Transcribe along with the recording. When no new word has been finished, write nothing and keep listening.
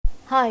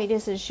Hi,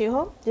 this is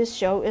Shiho. This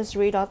show is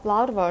read out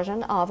loud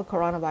version of a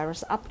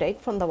coronavirus update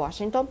from the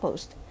Washington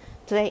Post.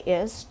 Today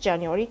is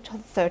January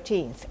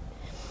 13th.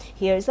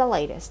 Here is the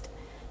latest.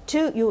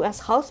 Two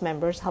U.S. House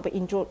members have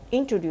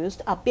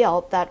introduced a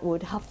bill that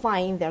would have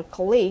fined their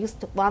colleagues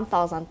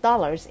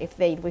 $1,000 if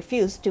they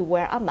refused to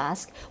wear a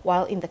mask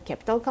while in the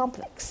Capitol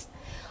complex.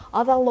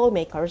 Other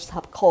lawmakers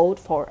have called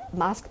for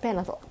mask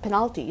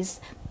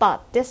penalties,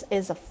 but this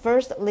is the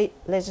first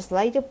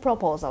legislative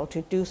proposal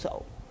to do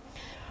so.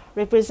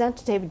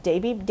 Representative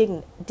David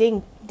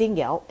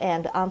Dingell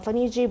and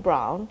Anthony G.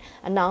 Brown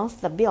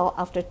announced the bill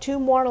after two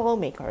more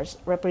lawmakers,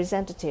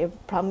 Representative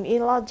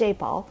Pramila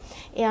Jayapal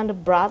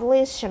and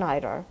Bradley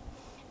Schneider,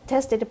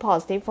 tested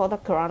positive for the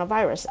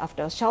coronavirus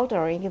after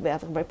sheltering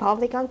with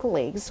Republican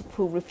colleagues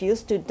who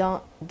refused to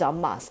don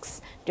masks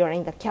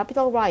during the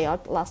Capitol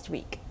riot last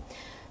week.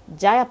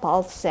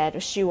 Jayapal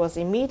said she was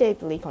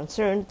immediately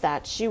concerned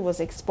that she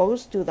was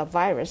exposed to the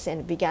virus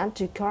and began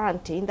to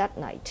quarantine that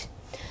night.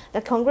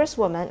 The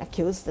congresswoman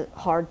accused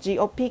her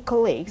GOP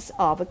colleagues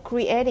of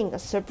creating a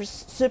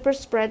super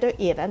spreader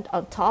event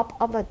on top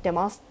of a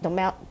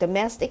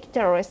domestic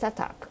terrorist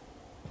attack.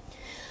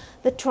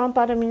 The Trump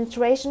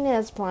administration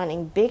is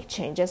planning big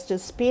changes to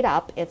speed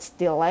up its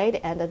delayed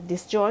and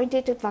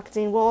disjointed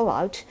vaccine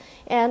rollout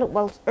and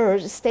will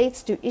urge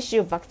states to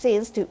issue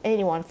vaccines to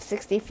anyone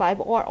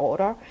 65 or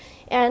older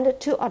and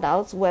to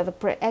adults with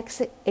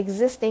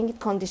pre-existing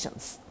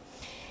conditions.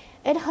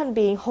 It had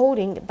been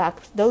holding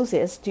back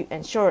doses to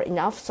ensure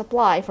enough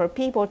supply for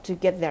people to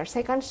get their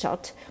second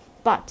shot,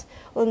 but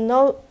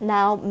will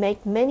now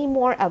make many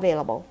more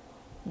available.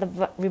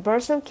 The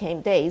reversal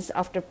came days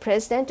after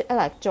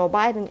President-elect Joe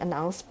Biden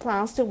announced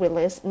plans to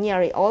release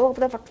nearly all of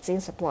the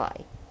vaccine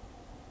supply.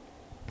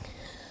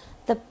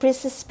 The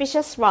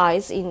precipitous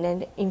rise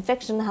in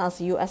infection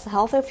has U.S.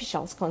 health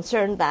officials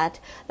concerned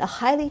that the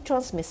highly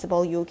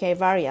transmissible UK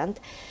variant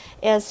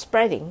is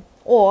spreading,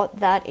 or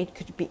that it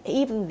could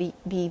even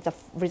be the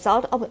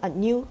result of a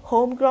new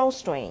homegrown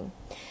strain.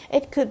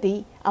 It could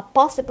be a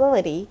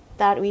possibility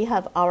that we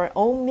have our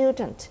own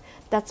mutant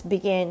that's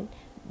being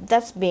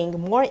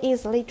more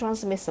easily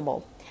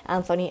transmissible,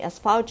 Anthony S.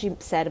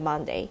 Fauci said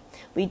Monday.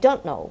 We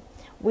don't know.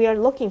 We are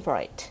looking for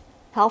it.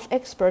 Health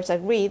experts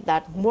agree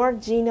that more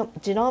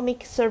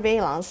genomic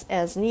surveillance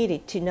is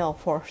needed to know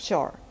for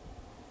sure.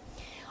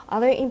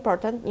 Other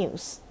important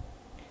news.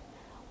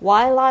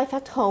 While life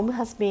at home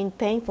has been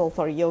painful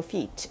for your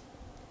feet,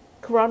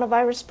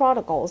 coronavirus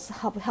protocols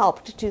have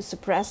helped to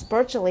suppress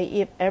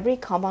virtually every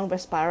common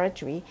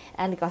respiratory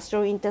and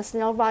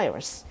gastrointestinal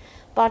virus,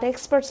 but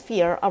experts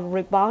fear a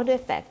rebound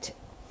effect.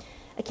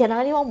 A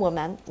Canadian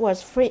woman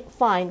was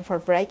fined for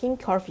breaking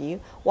curfew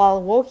while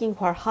walking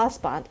her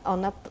husband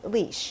on a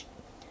leash.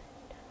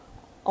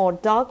 Or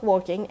dog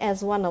walking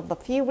is one of the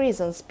few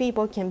reasons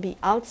people can be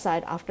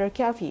outside after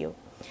curfew.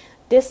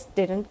 This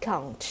didn't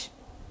count.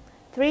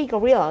 3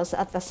 gorillas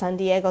at the San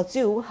Diego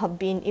Zoo have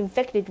been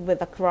infected with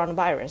the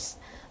coronavirus.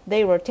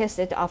 They were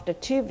tested after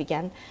 2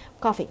 began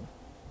coughing.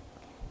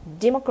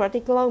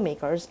 Democratic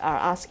lawmakers are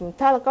asking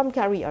telecom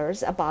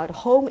carriers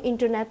about home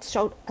internet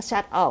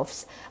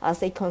shut-offs as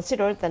they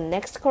consider the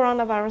next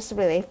coronavirus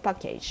relief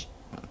package.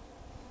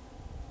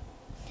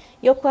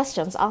 Your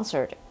questions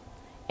answered.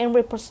 In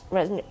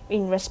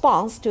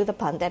response to the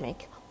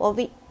pandemic, will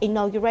the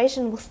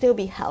inauguration will still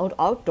be held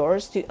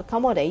outdoors to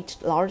accommodate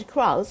large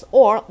crowds,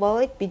 or will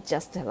it be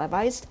just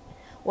televised?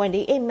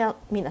 Wendy in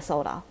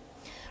Minnesota.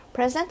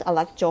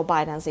 President-elect Joe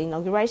Biden's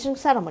inauguration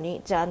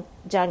ceremony,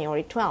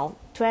 January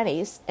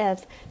 20th,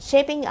 is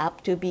shaping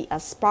up to be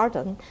a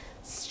Spartan,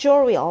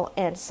 surreal,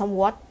 and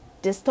somewhat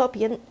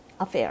dystopian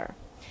affair.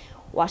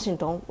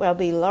 Washington will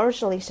be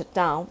largely shut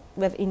down,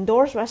 with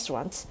indoor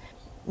restaurants,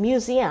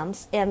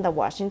 museums, and the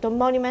Washington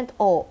Monument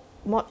all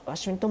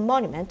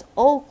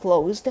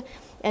closed,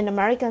 and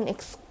Americans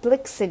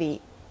explicitly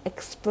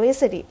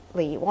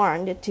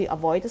warned to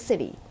avoid the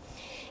city.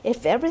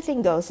 If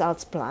everything goes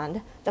as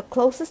planned, the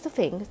closest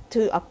thing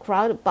to a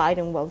crowd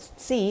Biden will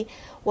see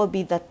will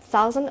be the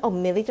thousands of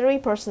military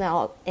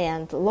personnel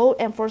and law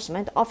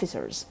enforcement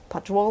officers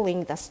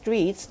patrolling the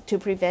streets to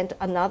prevent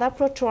another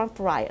pro-Trump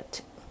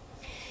riot.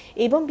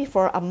 Even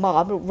before a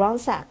mob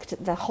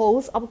ransacked the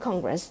halls of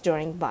Congress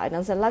during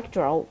Biden's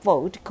electoral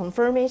vote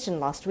confirmation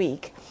last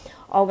week,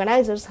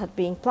 organizers had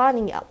been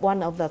planning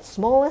one of the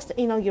smallest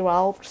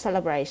inaugural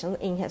celebrations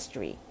in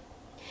history.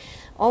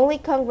 Only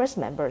Congress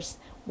members,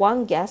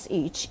 1 guest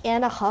each,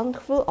 and a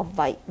handful of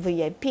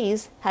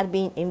VIPs had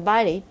been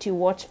invited to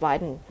watch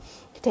Biden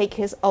take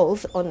his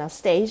oath on a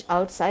stage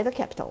outside the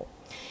Capitol.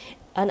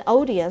 An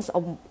audience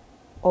of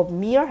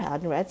mere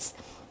hundreds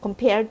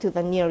compared to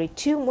the nearly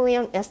 2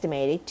 million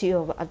estimated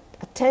to have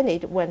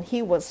attended when he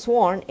was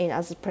sworn in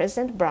as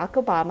President Barack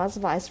Obama's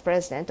vice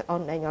president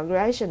on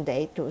Inauguration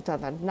Day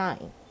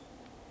 2009.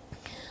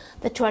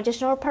 The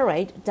traditional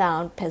parade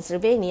down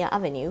Pennsylvania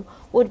Avenue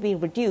would be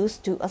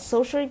reduced to a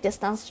socially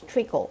distanced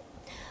trickle.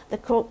 The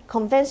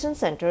convention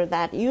center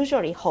that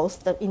usually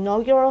hosts the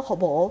inaugural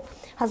ball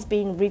has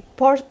been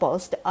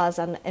repurposed as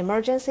an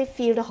emergency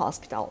field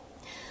hospital.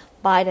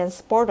 Biden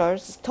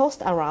supporters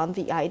tossed around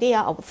the idea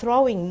of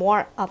throwing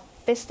more a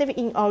festive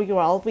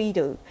inaugural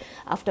redo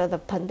after the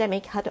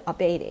pandemic had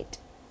abated,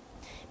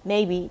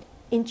 maybe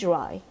in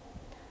July.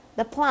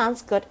 The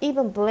plans got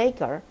even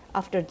bleaker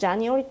after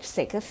January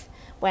 6th,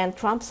 when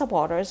Trump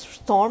supporters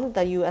stormed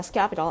the U.S.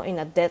 Capitol in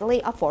a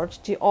deadly effort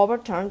to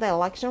overturn the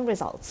election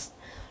results.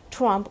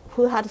 Trump,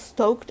 who had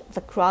stoked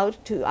the crowd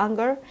to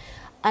anger,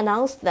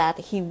 announced that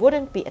he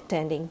wouldn't be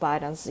attending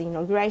Biden's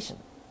inauguration.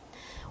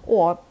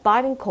 Or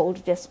Biden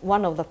called this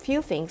one of the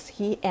few things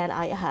he and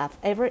I have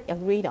ever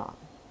agreed on.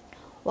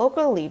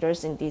 Local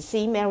leaders in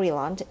D.C.,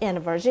 Maryland, and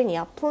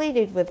Virginia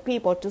pleaded with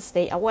people to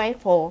stay away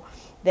for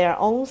their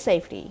own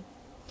safety.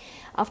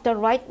 After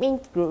right-wing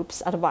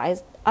groups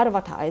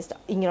advertised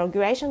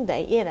Inauguration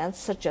Day events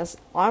such as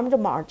Armed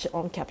March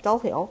on Capitol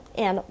Hill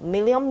and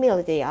Million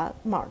Media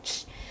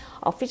March,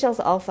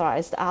 officials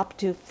authorized up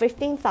to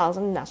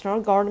 15,000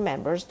 National Guard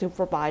members to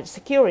provide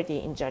security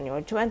in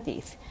January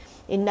 20th,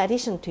 in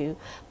addition to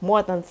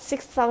more than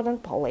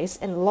 6,000 police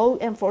and law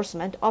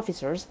enforcement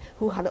officers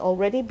who had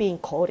already been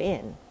called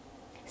in.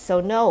 So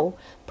no,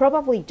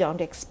 probably don't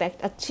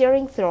expect a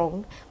cheering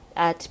throng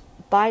at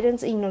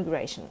Biden's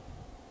inauguration.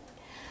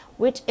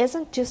 Which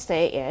isn't to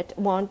say it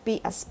won't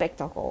be a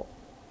spectacle.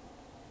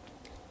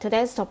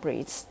 Today's top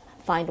reads.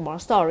 Find more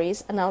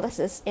stories,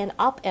 analysis, and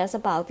op-eds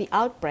about the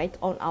outbreak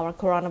on our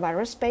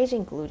coronavirus page,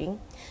 including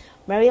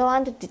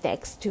Maryland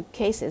detects 2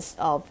 cases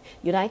of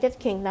United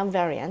Kingdom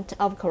variant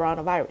of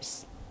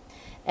coronavirus.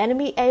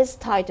 NBA's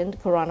tightened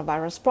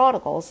coronavirus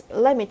protocols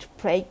limit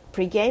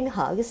pre-game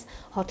hugs,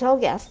 hotel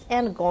guests,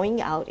 and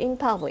going out in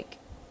public.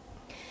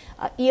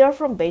 A year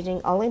from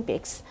Beijing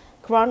Olympics,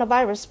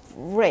 coronavirus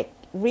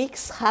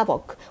wreaks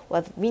havoc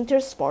with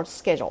winter sports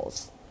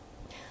schedules.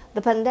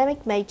 The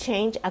pandemic may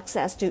change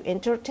access to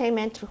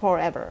entertainment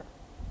forever.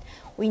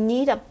 We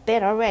need a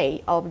better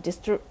way of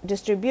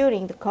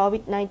distributing the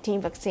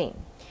COVID-19 vaccine.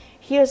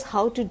 Here's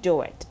how to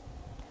do it.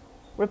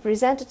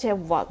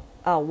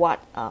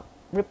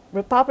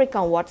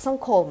 Republican Watson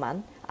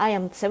Coleman, I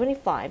am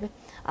 75.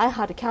 I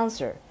had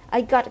cancer.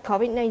 I got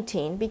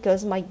COVID-19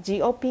 because my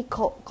GOP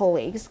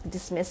colleagues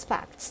dismiss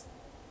facts.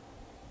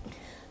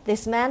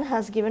 This man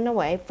has given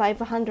away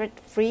 500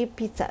 free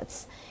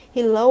pizzas.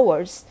 He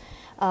lowers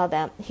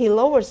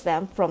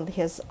them from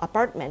his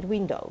apartment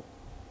window.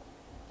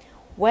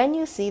 When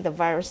you see the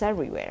virus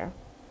everywhere.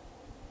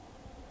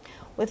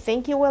 We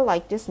think you will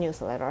like this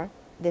newsletter.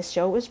 This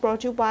show is brought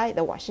to you by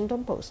The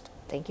Washington Post.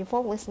 Thank you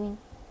for listening.